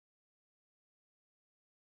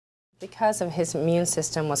Because of his immune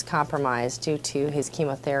system was compromised due to his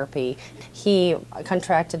chemotherapy, he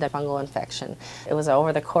contracted a fungal infection. It was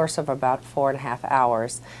over the course of about 4.5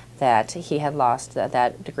 hours that he had lost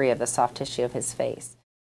that degree of the soft tissue of his face.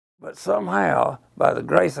 But somehow, by the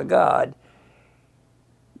grace of God,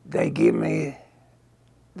 they give me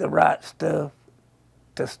the right stuff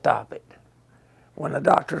to stop it. When the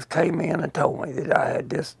doctors came in and told me that I had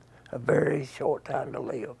just a very short time to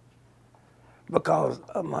live, because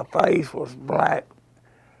my face was black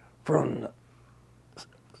from the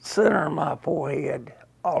center of my forehead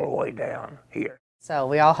all the way down here. So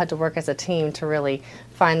we all had to work as a team to really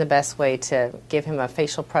find the best way to give him a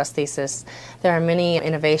facial prosthesis. There are many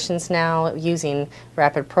innovations now using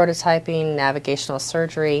rapid prototyping, navigational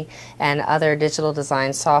surgery, and other digital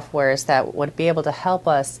design softwares that would be able to help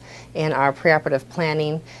us in our preoperative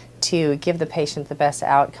planning to give the patient the best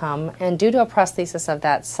outcome. And due to a prosthesis of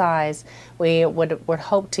that size, we would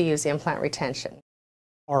hope to use implant retention.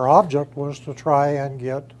 Our object was to try and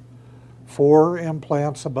get 4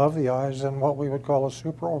 implants above the eyes in what we would call a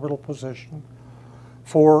supraorbital position,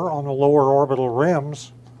 4 on the lower orbital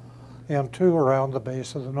rims, and 2 around the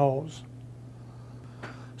base of the nose.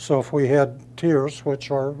 So if we had tears,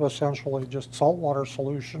 which are essentially just saltwater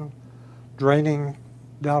solution, draining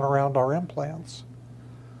down around our implants,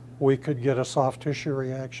 we could get a soft tissue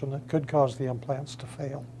reaction that could cause the implants to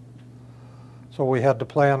fail. So we had to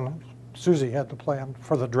plan, Susie had to plan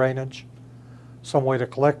for the drainage, some way to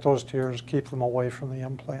collect those tears, keep them away from the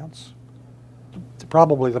implants.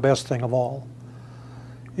 Probably the best thing of all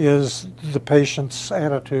is the patient's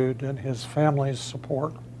attitude and his family's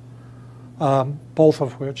support, both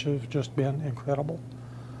of which have just been incredible.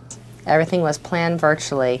 Everything was planned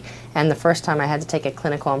virtually, and the first time I had to take a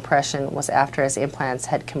clinical impression was after his implants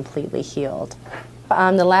had completely healed.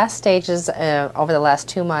 The last stages over the last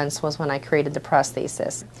 2 months was when I created the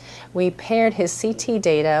prosthesis. We paired his CT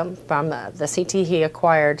data from the CT he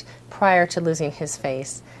acquired prior to losing his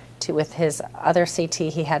face with his other CT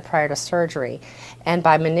he had prior to surgery. And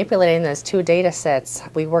by manipulating those 2 data sets,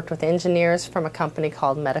 we worked with engineers from a company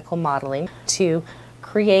called Medical Modeling to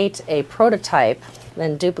create a prototype,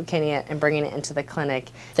 then duplicating it and bringing it into the clinic.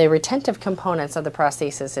 The retentive components of the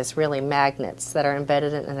prosthesis is really magnets that are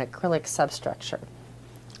embedded in an acrylic substructure.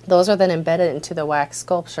 Those are then embedded into the wax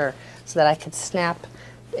sculpture so that I could snap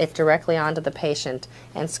it directly onto the patient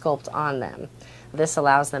and sculpt on them. This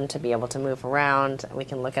allows them to be able to move around. We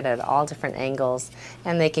can look at it at all different angles,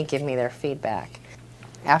 and they can give me their feedback.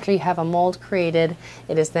 After you have a mold created,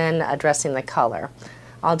 it is then addressing the color.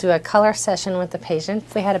 I'll do a color session with the patient.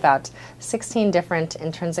 We had about 16 different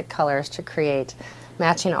intrinsic colors to create,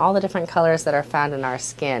 matching all the different colors that are found in our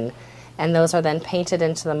skin. And those are then painted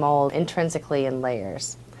into the mold intrinsically in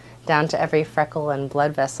layers, down to every freckle and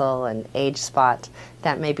blood vessel and age spot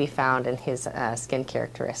that may be found in his skin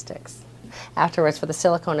characteristics. Afterwards, the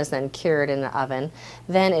silicone is then cured in the oven.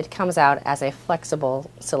 Then it comes out as a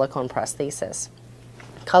flexible silicone prosthesis.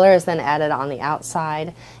 Color is then added on the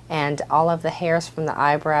outside, and all of the hairs from the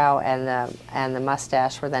eyebrow and the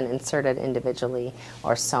mustache were then inserted individually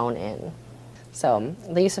or sewn in. So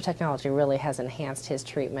the use of technology really has enhanced his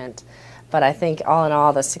treatment, but I think all in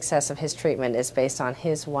all the success of his treatment is based on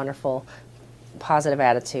his wonderful positive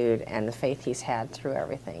attitude and the faith he's had through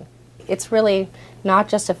everything. It's really not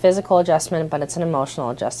just a physical adjustment, but it's an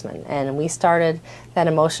emotional adjustment, and we started that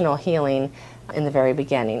emotional healing in the very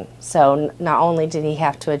beginning. So not only did he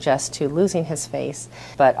have to adjust to losing his face,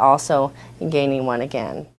 but also gaining one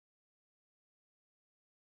again.